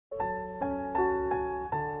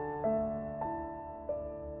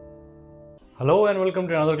Hello and welcome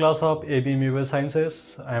to another class of AB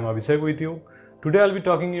Sciences. I am Abhishek with you. Today I'll be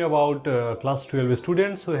talking to you about class 12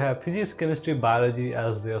 students who have physics, chemistry, biology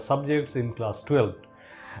as their subjects in class 12.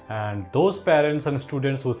 And those parents and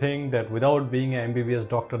students who think that without being an MBBS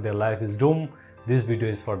doctor their life is doomed, this video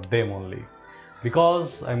is for them only.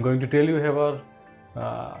 Because I'm going to tell you here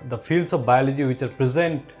the fields of biology which are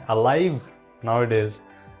present alive nowadays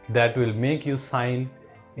that will make you shine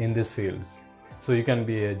in these fields. So you can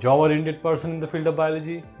be a job-oriented person in the field of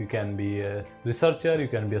biology, you can be a researcher, you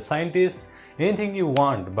can be a scientist, anything you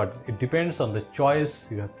want, but it depends on the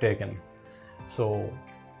choice you have taken. So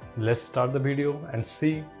let's start the video and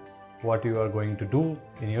see what you are going to do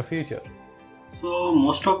in your future. So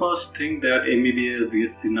most of us think that MBBS,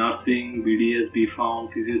 B.Sc nursing, BDS,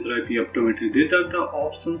 B.Pharm, physiotherapy, optometry, these are the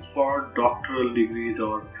options for doctoral degrees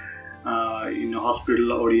or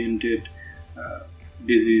hospital-oriented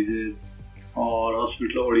diseases or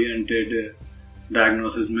hospital-oriented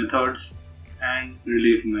diagnosis methods and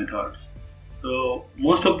relief methods. So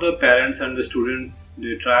most of the parents and the students,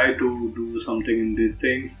 they try to do something in these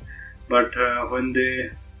things, but when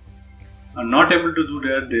they are not able to do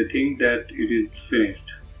that, they think that it is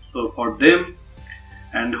finished. So for them,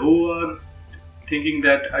 and who are thinking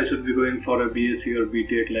that I should be going for a B.Sc or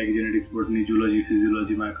B.Tech like genetics, botany, geology,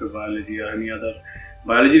 physiology, microbiology or any other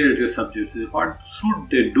biology related subjects, what should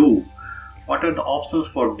they do? What are the options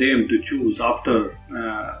for them to choose after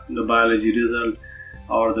the biology result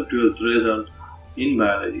or the 12th result in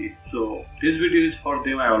biology? So this video is for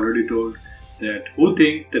them. I already told that who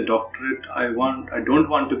think the doctorate I don't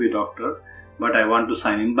want to be a doctor, but I want to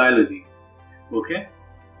sign in biology. Okay,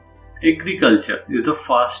 agriculture is the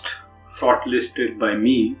first shortlisted by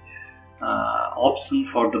me option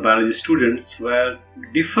for the biology students, where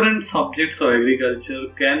different subjects of agriculture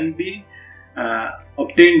can be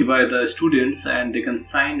obtained by the students and they can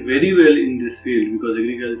shine very well in this field, because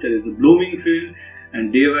agriculture is the blooming field,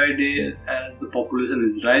 and day by day as the population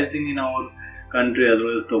is rising in our country as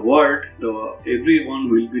well as the world, everyone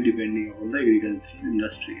will be depending on the agriculture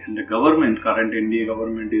industry. And the government, current India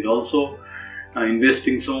government, is also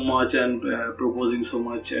investing so much and proposing so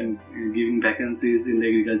much and giving vacancies in the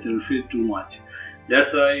agricultural field too much.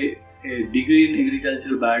 That's why a degree in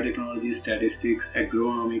agricultural biotechnology, statistics,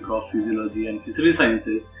 agronomy, crop physiology and fishery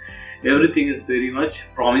sciences, everything is very much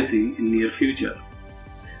promising in near future.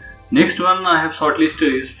 Next one I have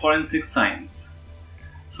shortlisted is forensic science.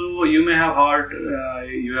 So you may have heard,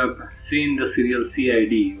 you have seen the serial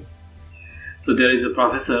CID. So there is a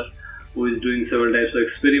professor who is doing several types of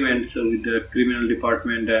experiments with the criminal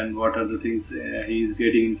department, and what are the things he is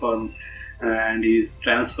getting informed, and he is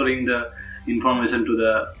transferring the information to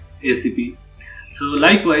the ACP. So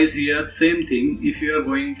likewise here, same thing, if you are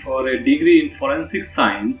going for a degree in forensic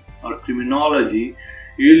science or criminology,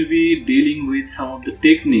 you will be dealing with some of the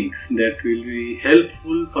techniques that will be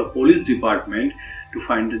helpful for police department to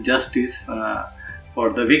find the justice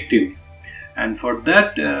for the victim. And for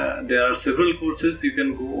that there are several courses you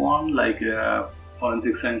can go on, like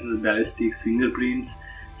forensic sciences, ballistics, fingerprints,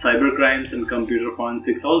 cyber crimes and computer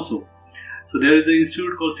forensics also. So there is an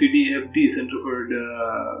institute called CDFD, Center for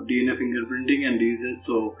DNA Fingerprinting and Diseases.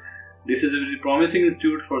 So this is a very promising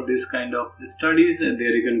institute for this kind of studies, and there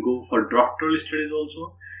you can go for doctoral studies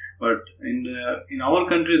also. But in our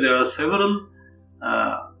country there are several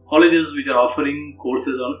colleges which are offering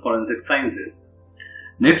courses on forensic sciences.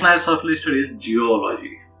 Next I have shortlisted is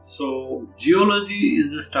geology. So geology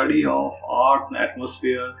is the study of earth,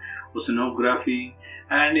 atmosphere, oceanography,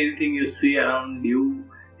 and anything you see around you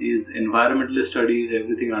is environmental studies,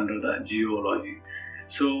 everything under the geology.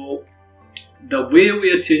 So the way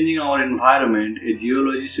we are changing our environment, a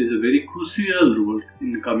geologist is a very crucial role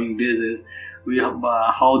in the coming days. Is we have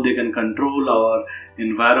how they can control our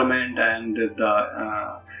environment and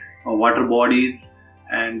the water bodies,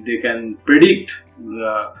 and they can predict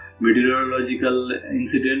the meteorological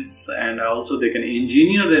incidents, and also they can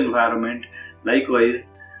engineer the environment. Likewise,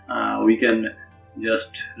 we can just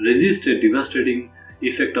resist a devastating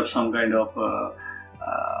effect of some kind of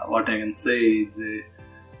what I can say is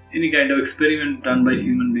any kind of experiment done by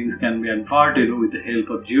human beings can be averted with the help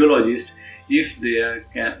of geologists if they are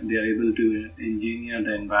able to engineer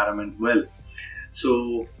the environment well.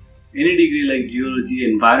 So any degree like geology,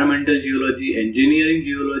 environmental geology, engineering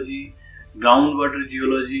geology, groundwater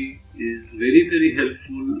geology is very, very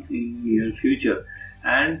helpful in near future,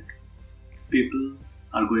 and people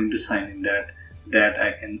are going to sign in that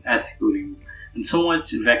I can assure you. And so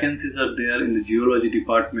much vacancies are there in the geology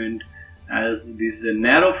department, as this is a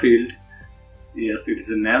narrow field. Yes, it is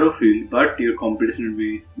a narrow field, but your competition will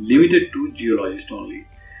be limited to geologists only.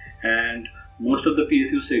 And most of the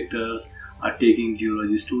PSU sectors are taking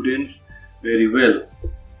geology students very well.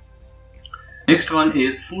 Next one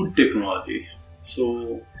is food technology.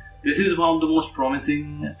 So this is one of the most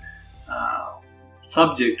promising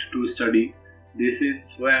subject to study. This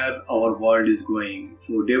is where our world is going.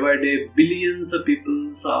 So day by day, billions of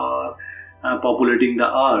people are populating the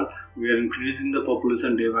earth. We are increasing the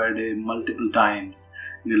population day by day multiple times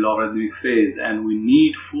in the logarithmic phase, and we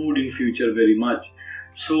need food in future very much.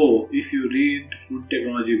 So if you read food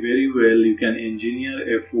technology very well, you can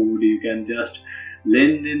engineer a food, you can just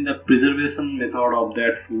lend in the preservation method of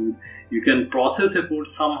that food, you can process a food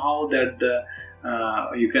somehow that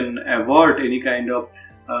you can avert any kind of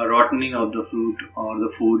rotting of the fruit or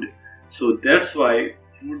the food. So that's why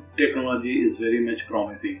food technology is very much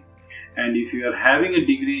promising. And if you are having a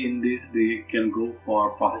degree in this, you can go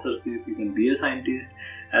for professorship, you can be a scientist,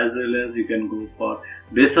 as well as you can go for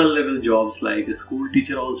basal level jobs like a school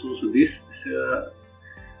teacher also. So this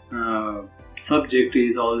subject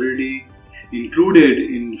is already included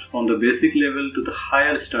in from the basic level to the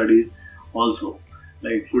higher studies also,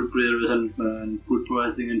 like food preservation and food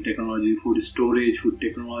processing and technology, food storage, food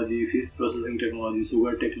technology, fish processing technology,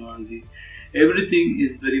 sugar technology. Everything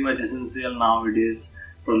is very much essential nowadays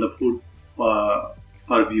from the food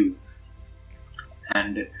purview.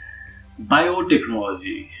 And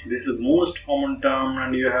biotechnology, this is the most common term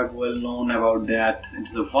and you have well known about that. It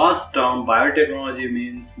is a vast term. Biotechnology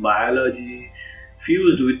means biology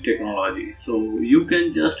fused with technology. So you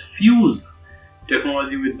can just fuse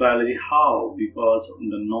technology with biology. How? Because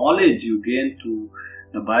the knowledge you gain through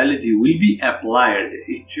the biology will be applied.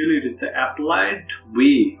 Actually, it is the applied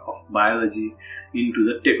way of biology into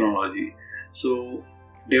the technology. So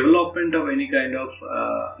development of any kind of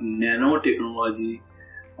nanotechnology,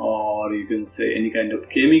 or you can say any kind of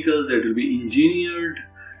chemicals that will be engineered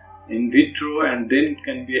in vitro and then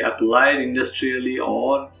can be applied industrially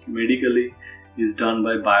or medically, is done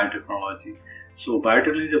by biotechnology. So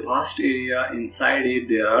biotechnology is a vast area. Inside it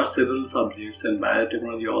there are several subjects, and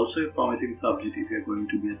biotechnology also a promising subject if you are going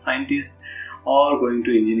to be a scientist or going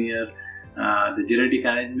to engineer the genetic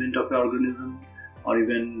arrangement of the organism, or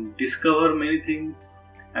even discover many things.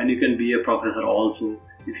 And you can be a professor also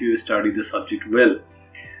if you study the subject well.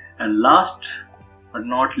 And last but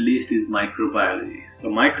not least is microbiology. So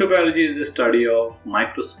microbiology is the study of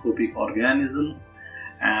microscopic organisms,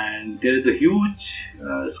 and there is a huge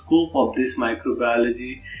scope of this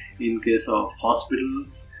microbiology in case of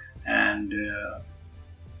hospitals and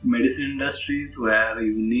medicine industries, where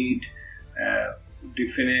you need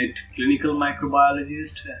definite clinical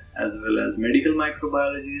microbiologist as well as medical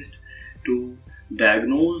microbiologist to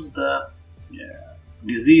diagnose the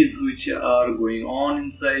disease which are going on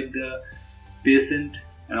inside the patient.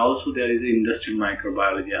 And also there is an industrial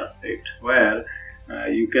microbiology aspect where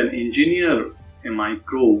you can engineer a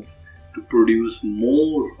microbe to produce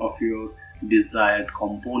more of your desired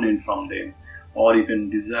component from them, or you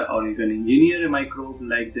can engineer a microbe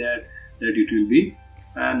like that it will be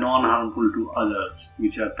non-harmful to others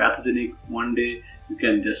which are pathogenic. One day you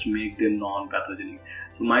can just make them non-pathogenic.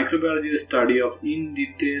 So microbiology is the study of in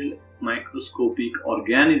detail microscopic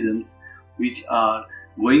organisms which are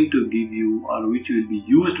going to give you, or which will be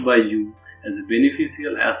used by you as a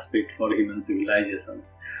beneficial aspect for human civilizations.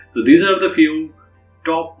 So these are the few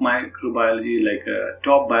top microbiology, like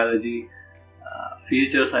top biology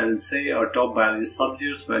features I will say, or top biology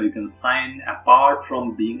subjects where you can sign apart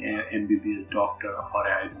from being an MBBS doctor or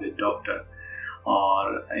an Ayurvedic doctor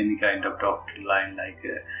or any kind of doctor line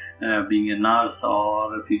like being a nurse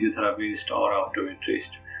or a physiotherapist or optometrist.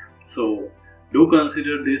 So do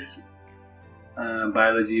consider this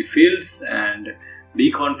biology fields and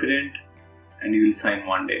be confident, and you will sign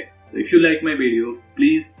one day. So if you like my video,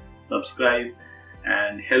 please subscribe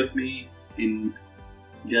and help me in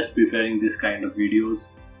just preparing this kind of videos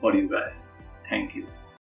for you guys. Thank you.